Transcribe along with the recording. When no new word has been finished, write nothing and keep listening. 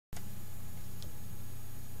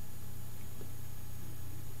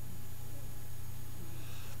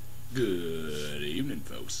Good evening,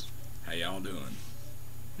 folks. How y'all doing?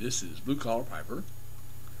 This is Blue Collar Piper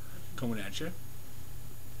coming at you.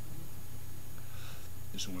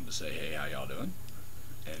 Just wanted to say, hey, how y'all doing?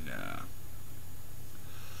 And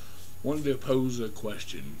wanted to pose a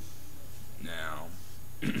question. Now,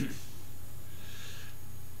 I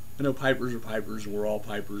know Pipers are Pipers. We're all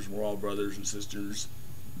Pipers. We're all brothers and sisters.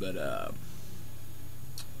 But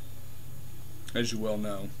as you well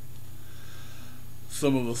know,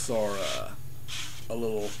 some of us are a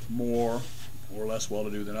little more or less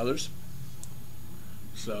well-to-do than others.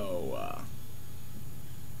 So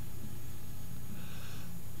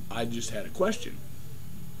I just had a question,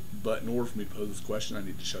 but in order for me to pose this question, I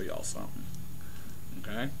need to show y'all something.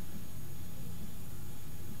 Okay?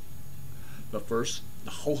 But first,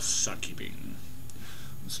 the housekeeping.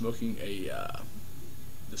 I'm smoking a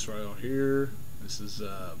this right over here. This is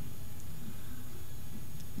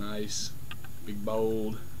nice, big,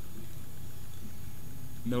 bold,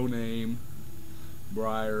 no name,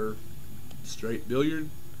 Briar, straight billiard.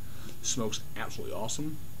 Smokes absolutely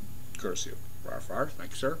awesome, courtesy of Briar Fire.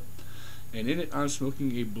 Thank you, sir. And in it, I'm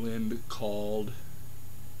smoking a blend called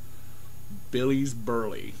Billy's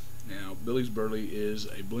Burley. Now, Billy's Burley is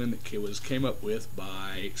a blend that came up with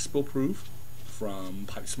by Spillproof from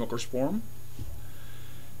Pipe Smokers Forum,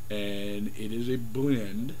 and it is a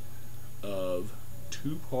blend of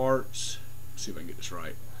 2 parts. Let's see if I can get this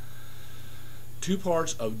right. 2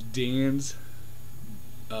 parts of Dan's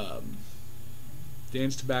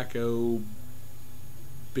Tobacco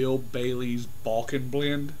Bill Bailey's Balkan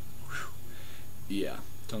blend. Whew. Yeah,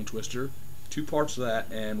 tongue twister. 2 parts of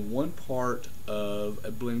that and 1 part of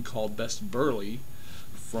a blend called Best Burley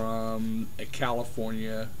from a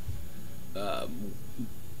California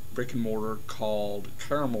brick and mortar called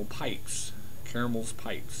Caramel's Pipes.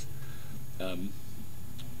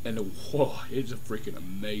 And whoa, it's a freaking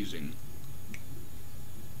amazing.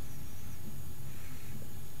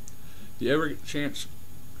 If you ever get the chance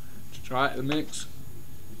to try it in the mix,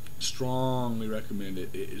 strongly recommend it.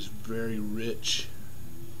 It is very rich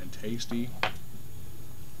and tasty.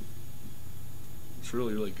 It's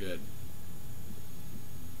really, really good.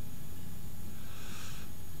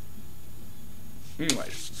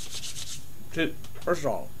 Anyways, first of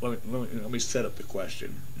all, let me set up the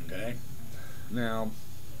question. Okay. Now,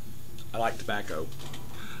 I like tobacco.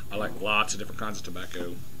 I like lots of different kinds of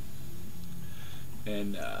tobacco,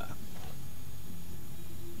 and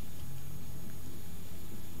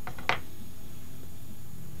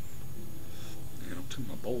two of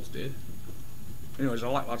my bowls did. Anyways, I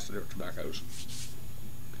like lots of different tobaccos.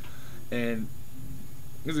 And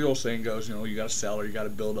as the old saying goes, you got to sell or you got to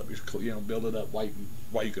build up build it up while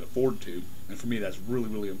you can afford to. And for me, that's really,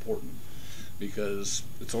 really important, because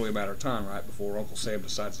it's only a matter of time, right, before Uncle Sam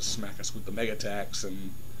decides to smack us with the mega tax,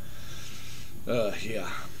 and yeah,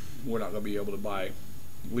 we're not going to be able to buy.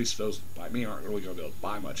 At least those by me aren't really going to be able to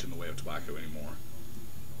buy much in the way of tobacco anymore.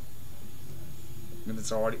 And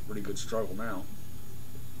it's already a pretty good struggle now.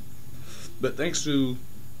 But thanks to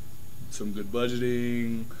some good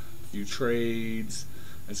budgeting, a few trades,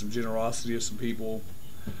 and some generosity of some people,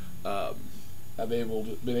 I've been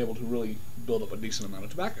able to really build up a decent amount of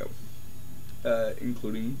tobacco,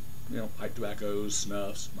 including pipe tobaccos,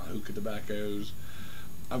 snuffs, my hookah tobaccos.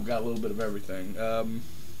 I've got a little bit of everything.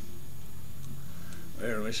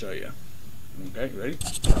 Here, let me show you. Okay, ready?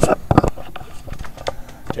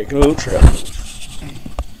 Taking a little trip.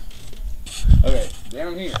 Okay,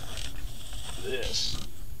 down here.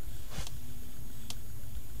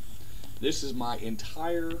 This is my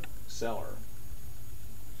entire cellar.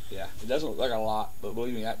 Yeah, it doesn't look like a lot, but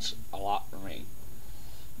believe me, that's a lot for me.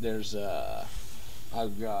 There's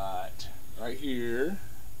I've got right here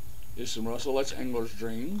is some Russell X Angler's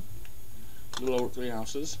Dream, a little over 3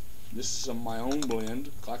 ounces. This is some of my own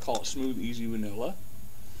blend. I call it Smooth Easy Vanilla.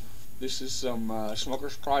 This is some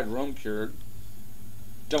Smoker's Pride Rum Cured.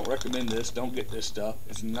 Don't recommend this. Don't get this stuff.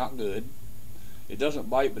 It's not good. It doesn't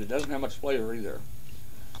bite, but it doesn't have much flavor either.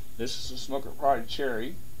 This is a Smoker Pride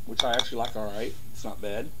Cherry, which I actually like alright. It's not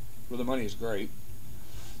bad. For the money, it's great.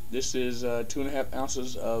 This is 2.5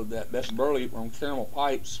 ounces of that Best Burley from Caramel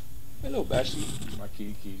Pipes. Hello, Bessie. My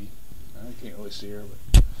kitty. I can't really see her,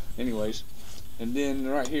 but anyways. And then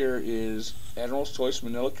right here is Admiral's Choice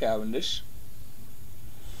Vanilla Cavendish.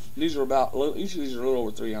 These are each of these are a little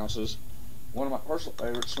over 3 ounces. One of my personal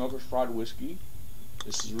favorites, Smoker's Pride Whiskey.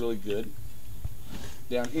 This is really good.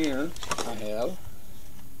 Down here, I have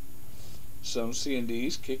some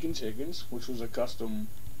C&D's Kickin' Chickens, which was a custom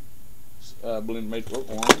blend made for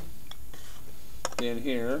one. Then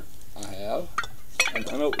here, I have an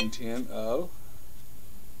unopened tin of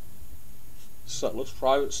Sutliff's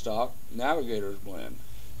Private Stock Navigator's Blend.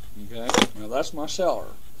 Okay, now that's my cellar.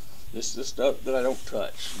 This is the stuff that I don't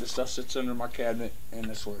touch. This stuff sits under my cabinet, and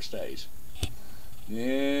that's where it stays.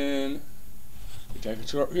 Then we take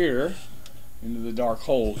it up here into the dark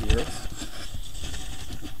hole here.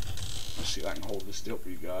 Let's see if I can hold this still for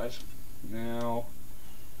you guys. Now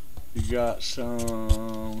you got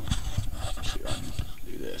some. Let's see if I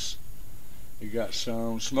can do this. You got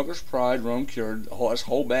some Smoker's Pride rum cured. This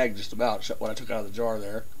whole bag just about, except what I took out of the jar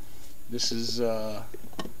there. This is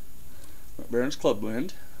Baron's Club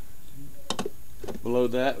Blend. Below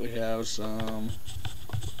that we have some.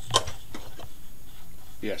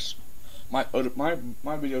 Yes, my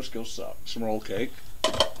video skills suck. Some roll cake.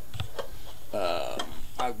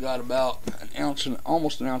 I've got about an ounce and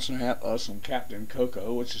almost an ounce and a half of some Captain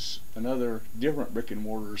Cocoa, which is another different brick and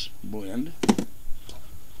mortars blend.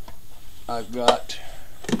 I've got,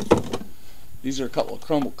 these are a couple of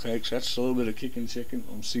crumble cakes. That's a little bit of kicking chicken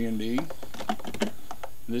from C&D.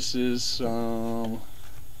 This is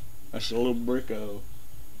that's a little brick of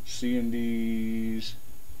C&D's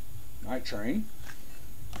Night Train.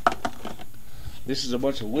 This is a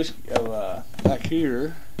bunch of whiskey. Back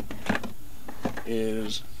here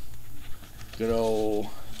is good old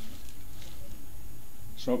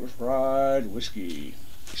Smoker's Pride whiskey.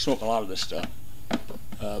 I smoke a lot of this stuff.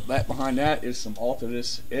 Back behind that is some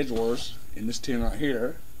Altadis Edgeworths in this tin right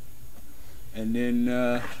here, and then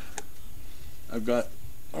I've got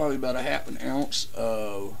probably about a half an ounce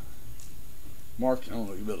of I don't know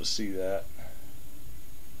if you'll be able to see that.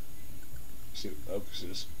 Let's see what focus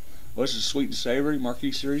is. Well, this is Sweet and Savory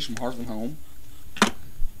Marquis Series from Hearth and Home.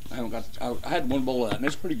 I had one bowl of that, and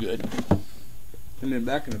it's pretty good. And then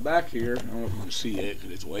back in the back here, I don't know if you can see it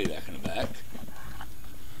because it's way back in the back.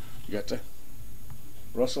 You got the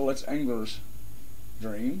Russell Angler's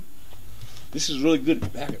Dream. This is really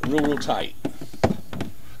good. Back it real tight.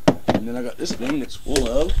 And then I got this thing that's full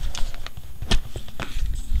of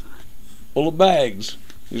bags.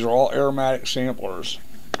 These are all aromatic samplers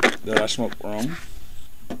that I smoke from.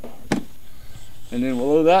 And then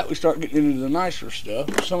below that, we start getting into the nicer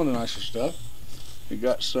stuff. Some of the nicer stuff. We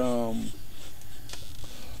got some.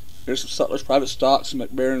 There's some Sutler's Private Stock, some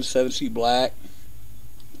McBaron's 7C Black,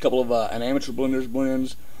 a couple of an Amateur Blenders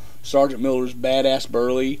blends, Sergeant Miller's Badass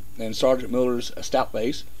Burley, and Sergeant Miller's Stout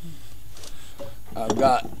Base. I've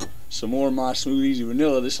got some more of my Smooth Easy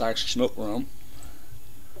Vanilla. This I actually smoke from.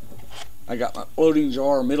 I got my floating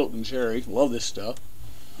jar Middleton Cherry. Love this stuff.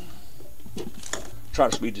 Try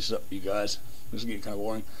to speed this up for you guys. This is getting kind of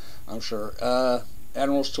boring, I'm sure.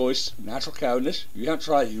 Admiral's Choice Natural Cavendish. If you haven't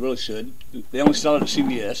tried it, you really should. They only sell it at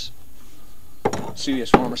CVS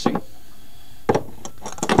Pharmacy.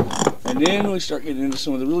 And then we start getting into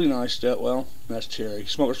some of the really nice stuff. Well, that's cherry.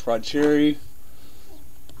 Smoker's Pride Cherry.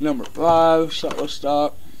 Number 5, Sutler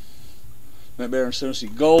Stock. McBaron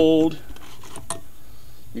 7C Gold.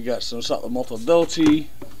 You got some Sutler Multidulce.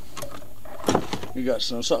 You got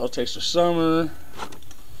some Sutler Taste of Summer.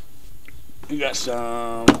 You got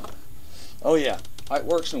some, oh yeah, It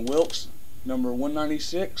Works and Wilkes, number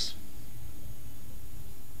 196.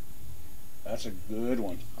 That's a good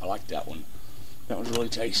one. I like that one. That one's really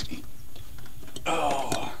tasty.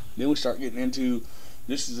 Oh, then we start getting into,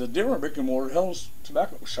 this is a different brick and mortar Hell's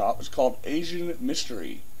Tobacco Shop. It's called Asian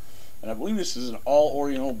Mystery. And I believe this is an all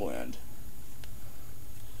Oriental blend.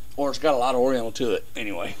 Or it's got a lot of Oriental to it,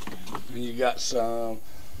 anyway. And you got some,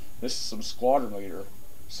 this is some Squadron Leader.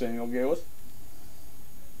 Samuel Gayworth.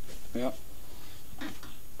 Yep.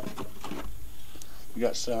 You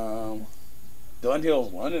got some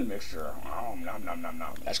Dunhill's London Mixture. Oh, nom nom nom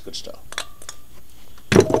nom. That's good stuff.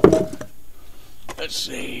 Let's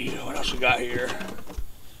see what else we got here.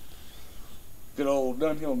 Good old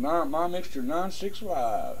Dunhill My Mixture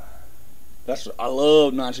 965. I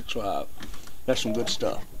love 965. That's some good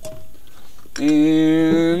stuff.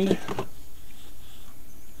 And if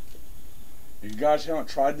you guys haven't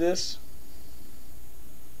tried this,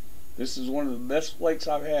 this is one of the best flakes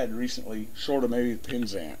I've had recently, short of maybe the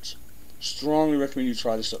Penzance. Strongly recommend you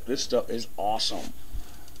try this stuff. This stuff is awesome.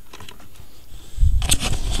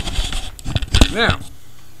 Now,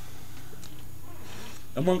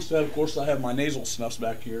 amongst that, of course, I have my nasal snuffs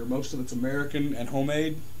back here. Most of it's American and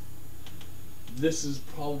homemade. This is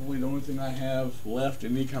probably the only thing I have left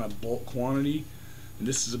in any kind of bulk quantity. And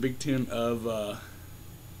this is a big tin of,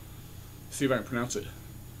 see if I can pronounce it,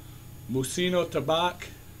 Musino Tabac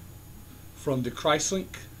from De Kruisling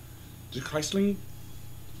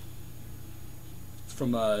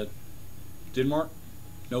from Denmark.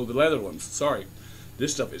 No, the leather ones, sorry.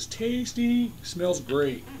 This stuff is tasty, smells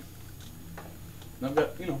great. And I've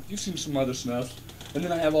got, you've seen some other snuff. And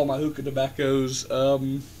then I have all my hookah tobaccos.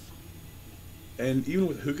 And even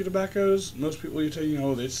with hookah tobaccos, most people will tell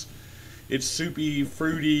you, it's soupy,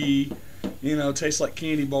 fruity, tastes like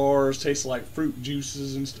candy bars, tastes like fruit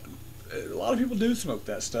juices and stuff. A lot of people do smoke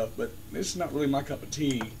that stuff, but it's not really my cup of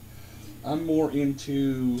tea. I'm more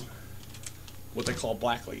into what they call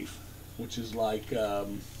black leaf, which is like,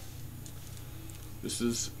 this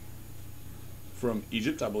is from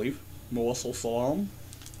Egypt, I believe, Mawassil Salam.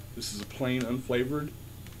 This is a plain, unflavored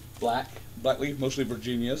black leaf, mostly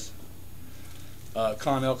Virginias.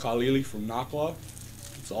 Khan El Khalili from Nakla.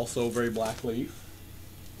 It's also very black leaf.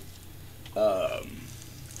 Nakla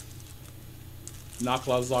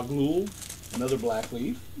Zaglul, another black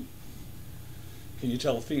leaf. Can you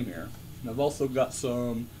tell a theme here? And I've also got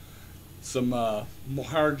some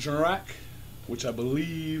Mohar Jarak, which I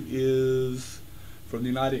believe is from the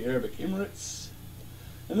United Arab Emirates.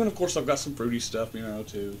 And then of course I've got some fruity stuff,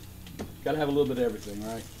 too. Gotta have a little bit of everything,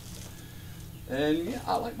 right? And yeah,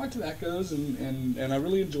 I like my tobaccos and I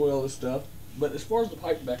really enjoy all this stuff. But as far as the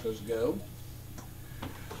pipe tobaccos go,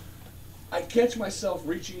 I catch myself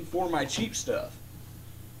reaching for my cheap stuff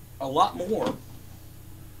a lot more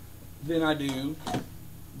than I do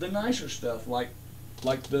the nicer stuff, like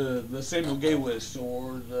the Samuel Gaywis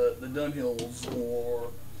or the Dunhills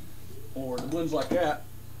or the ones like that,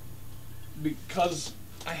 because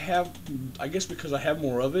I guess because I have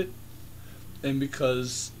more of it, and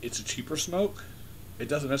because it's a cheaper smoke, it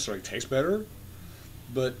doesn't necessarily taste better,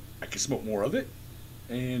 but I can smoke more of it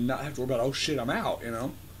and not have to worry about, oh shit, I'm out,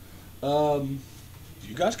 Do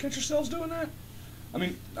you guys catch yourselves doing that? I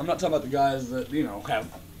mean, I'm not talking about the guys that, have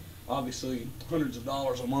obviously hundreds of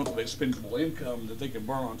dollars a month of expendable income that they can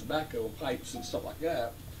burn on tobacco and pipes and stuff like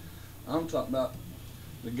that. I'm talking about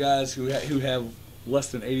the guys who have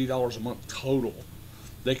less than $80 a month total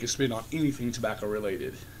they can spend on anything tobacco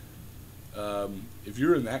related. If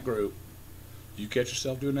you're in that group, you catch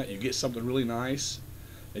yourself doing that, you get something really nice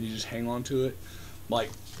and you just hang on to it. Like,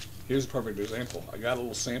 here's a perfect example. I got a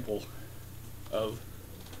little sample of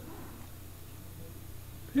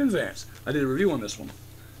Penzance. I did a review on this one.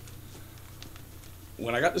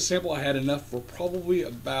 When I got the sample, I had enough for probably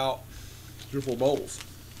about 3 or 4 bowls.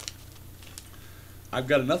 I've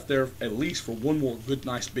got enough there at least for one more good,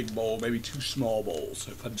 nice big bowl, maybe 2 small bowls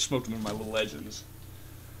if I'd smoked them in my little Legends.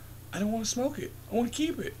 I don't want to smoke it. I want to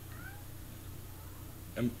keep it.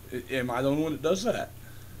 Am I the only one that does that?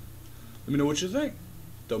 Let me know what you think.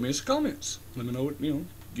 Throw me in some comments. Let me know what,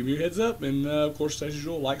 give me your heads up. And, of course, as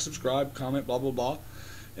usual, like, subscribe, comment, blah, blah, blah.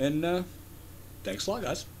 And thanks a lot,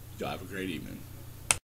 guys. Y'all have a great evening.